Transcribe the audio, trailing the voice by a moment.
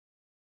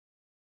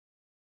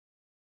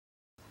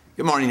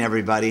Good morning,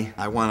 everybody.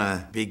 I want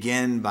to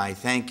begin by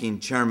thanking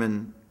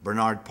Chairman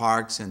Bernard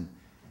Parks and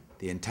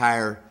the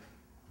entire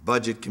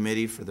Budget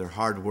Committee for their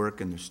hard work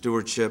and their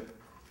stewardship.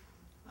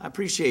 I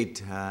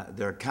appreciate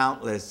their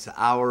countless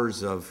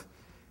hours of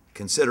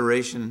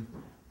consideration,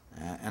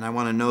 and I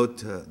want to note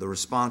the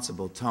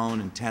responsible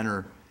tone and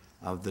tenor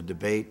of the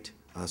debate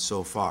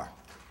so far.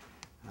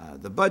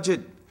 The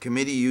Budget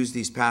Committee used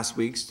these past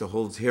weeks to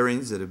hold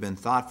hearings that have been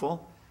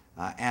thoughtful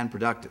and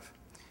productive.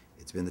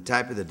 It's been the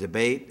type of the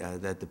debate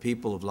that the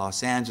people of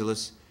Los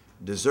Angeles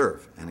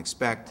deserve and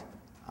expect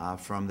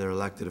from their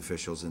elected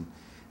officials. And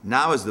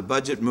now, as the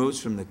budget moves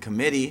from the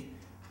committee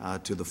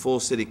to the full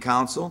City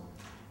Council,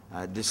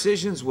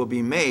 decisions will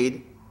be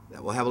made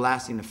that will have a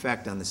lasting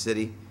effect on the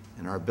city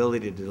and our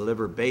ability to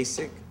deliver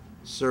basic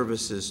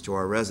services to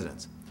our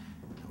residents.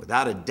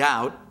 Without a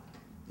doubt,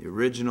 the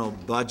original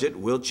budget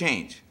will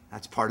change.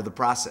 That's part of the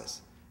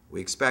process.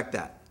 We expect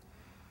that.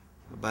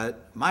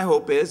 But my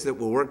hope is that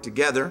we'll work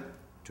together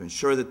to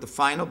ensure that the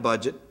final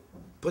budget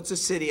puts the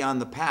city on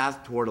the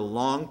path toward a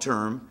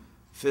long-term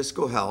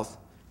fiscal health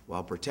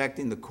while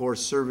protecting the core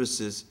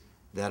services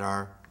that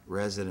our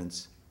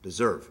residents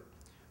deserve.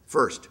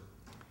 First,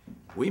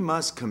 we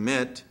must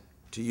commit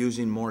to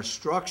using more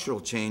structural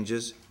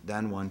changes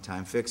than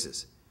one-time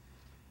fixes.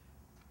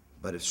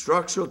 But if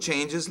structural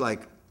changes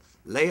like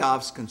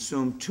layoffs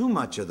consume too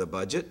much of the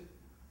budget,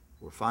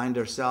 we'll find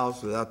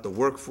ourselves without the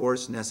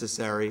workforce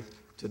necessary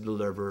to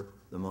deliver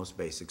the most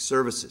basic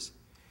services.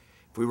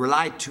 If we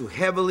rely too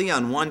heavily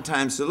on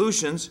one-time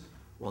solutions,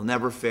 we'll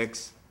never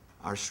fix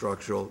our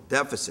structural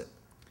deficit.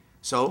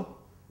 So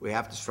we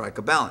have to strike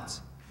a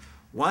balance,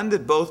 one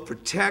that both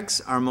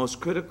protects our most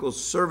critical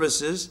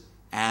services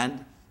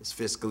and is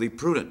fiscally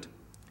prudent.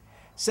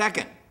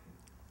 Second,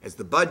 as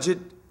the budget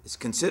is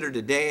considered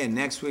today and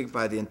next week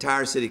by the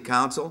entire City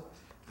Council,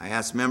 I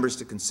ask members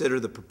to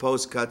consider the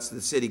proposed cuts to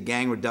the city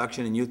gang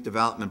reduction and youth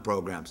development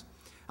programs.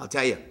 I'll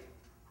tell you,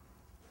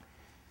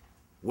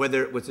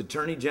 whether it was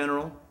Attorney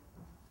General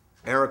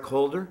Eric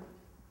Holder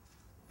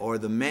or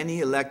the many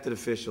elected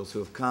officials who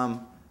have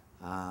come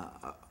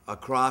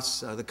across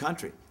the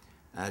country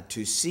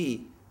to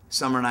see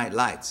Summer Night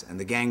Lights and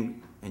the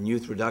gang and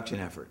youth reduction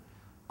effort,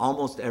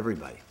 almost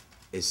everybody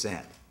is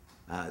saying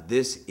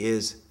this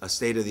is a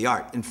state of the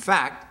art. In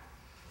fact,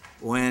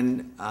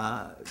 when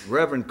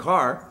Reverend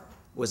Carr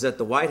was at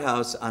the White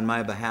House on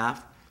my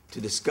behalf to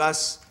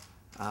discuss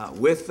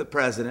with the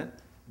President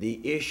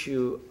the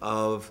issue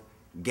of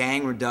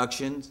gang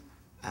reductions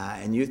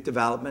and youth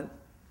development,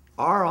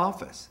 our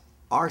office,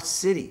 our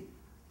city,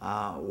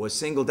 was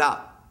singled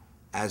out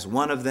as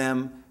one of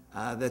them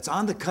that's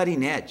on the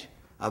cutting edge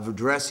of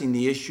addressing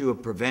the issue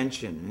of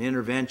prevention and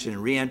intervention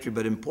and reentry,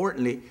 but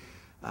importantly,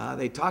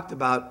 they talked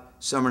about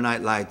Summer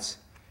Night Lights.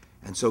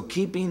 And so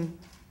keeping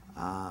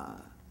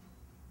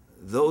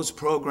those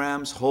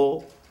programs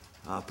whole,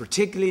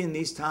 particularly in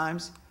these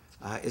times,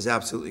 is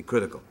absolutely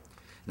critical.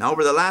 Now,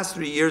 over the last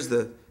 3 years,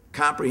 the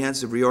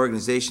comprehensive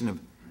reorganization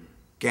of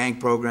gang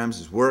programs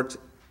has worked.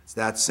 It's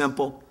that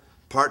simple.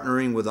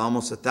 Partnering with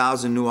almost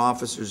 1,000 new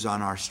officers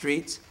on our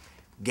streets.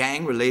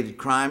 Gang-related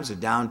crimes are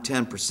down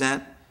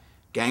 10%.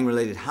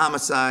 Gang-related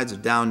homicides are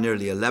down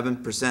nearly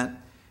 11%. And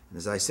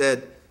as I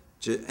said,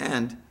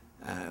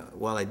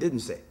 I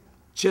didn't say,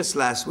 just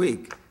last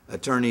week,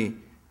 Attorney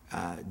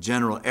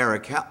General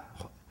Eric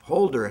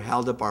Holder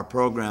held up our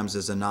programs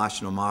as a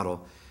national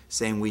model,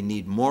 saying we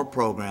need more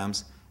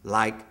programs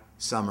like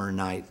Summer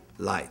Night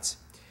Lights.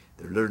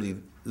 They're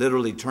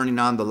literally turning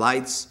on the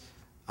lights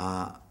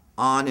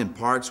on in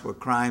parks where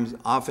crimes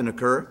often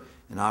occur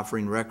and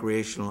offering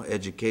recreational,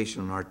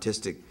 educational, and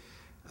artistic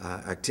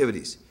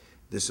activities.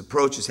 This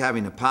approach is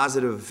having a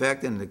positive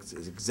effect and it's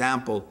an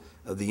example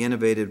of the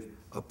innovative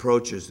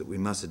approaches that we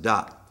must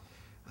adopt.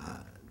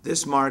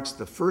 This marks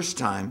the first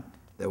time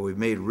that we've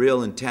made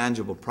real and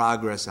tangible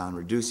progress on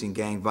reducing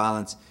gang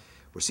violence.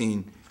 We're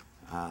seeing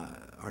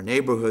our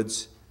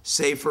neighborhoods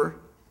safer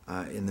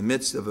in the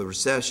midst of a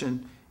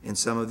recession in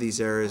some of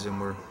these areas,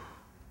 and we're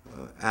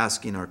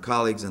asking our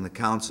colleagues in the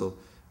council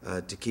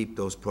to keep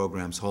those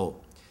programs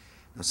whole.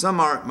 Now, some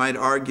might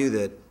argue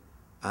that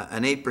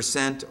an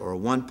 8% or a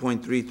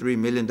 $1.33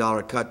 million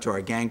cut to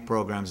our gang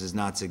programs is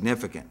not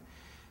significant,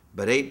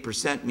 but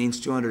 8% means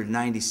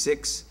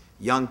 296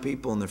 young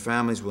people and their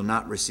families will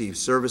not receive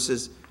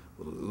services,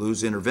 will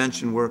lose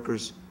intervention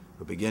workers,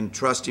 will begin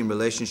trusting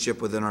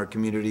relationship within our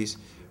communities,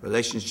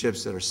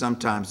 relationships that are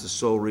sometimes the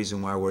sole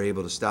reason why we're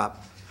able to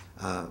stop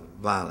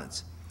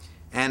violence.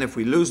 And if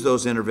we lose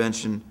those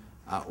intervention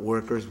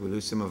workers, we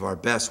lose some of our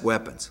best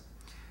weapons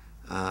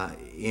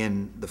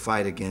in the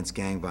fight against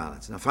gang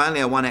violence. Now,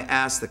 finally, I want to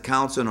ask the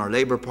council and our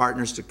labor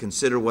partners to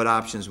consider what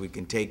options we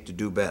can take to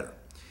do better,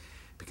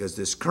 because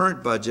this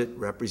current budget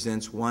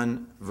represents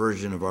one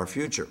version of our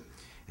future,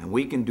 and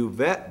we can do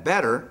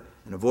better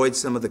and avoid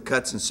some of the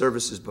cuts in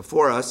services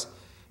before us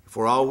if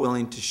we're all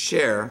willing to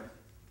share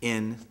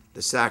in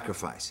the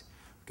sacrifice.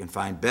 We can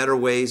find better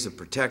ways of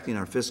protecting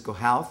our fiscal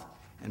health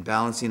and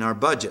balancing our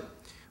budget.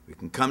 We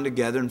can come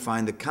together and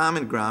find the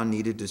common ground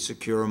needed to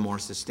secure a more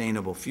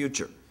sustainable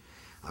future.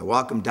 I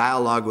welcome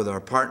dialogue with our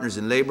partners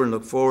in labor and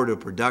look forward to a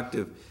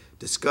productive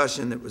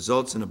discussion that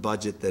results in a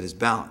budget that is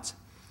balanced,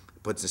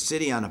 puts the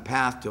city on a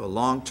path to a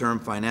long-term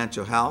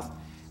financial health,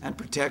 and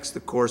protects the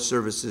core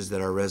services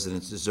that our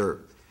residents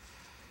deserve.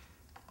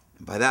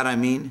 And by that I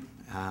mean,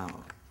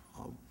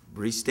 I'll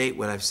restate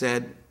what I've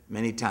said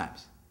many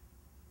times.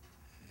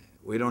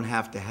 We don't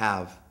have to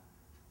have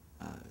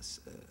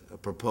a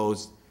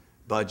proposed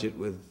budget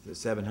with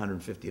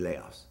 750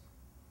 layoffs.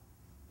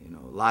 You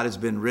know, a lot has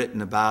been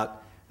written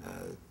about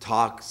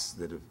talks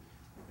that have,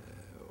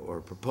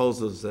 or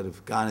proposals that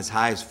have gone as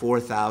high as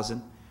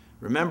 4,000.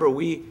 Remember,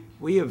 we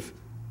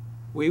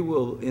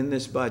will, in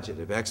this budget,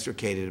 have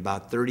extricated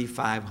about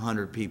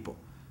 3,500 people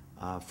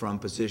from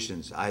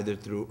positions, either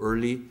through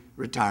early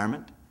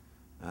retirement,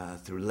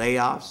 through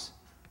layoffs,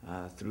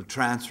 through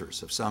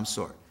transfers of some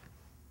sort.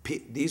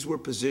 These were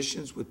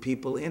positions with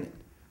people in it.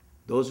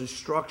 Those are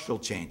structural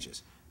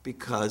changes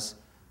because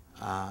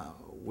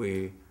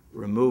we're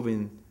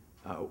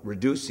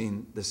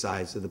reducing the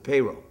size of the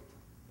payroll.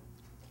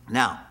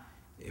 Now,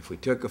 if we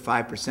took a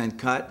 5%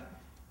 cut,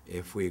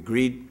 if we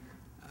agreed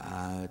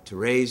to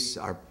raise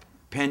our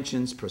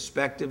pensions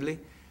prospectively,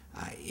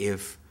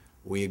 if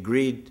we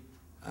agreed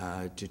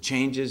to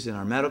changes in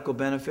our medical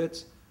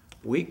benefits,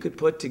 we could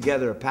put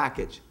together a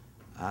package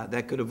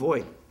that could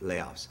avoid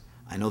layoffs.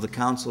 I know the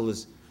council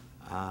is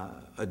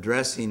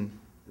addressing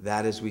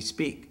that as we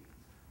speak,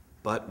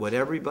 but what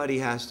everybody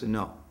has to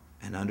know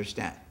and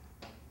understand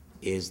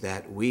is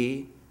that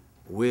we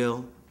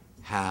will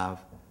have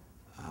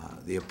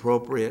the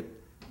appropriate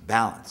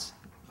balance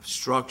of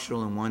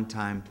structural and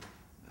one-time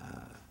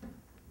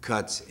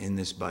cuts in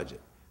this budget.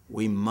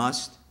 We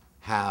must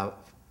have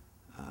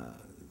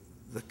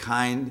the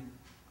kind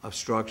of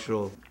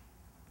structural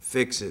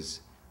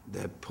fixes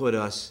that put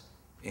us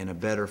in a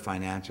better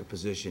financial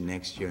position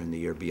next year and the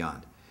year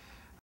beyond.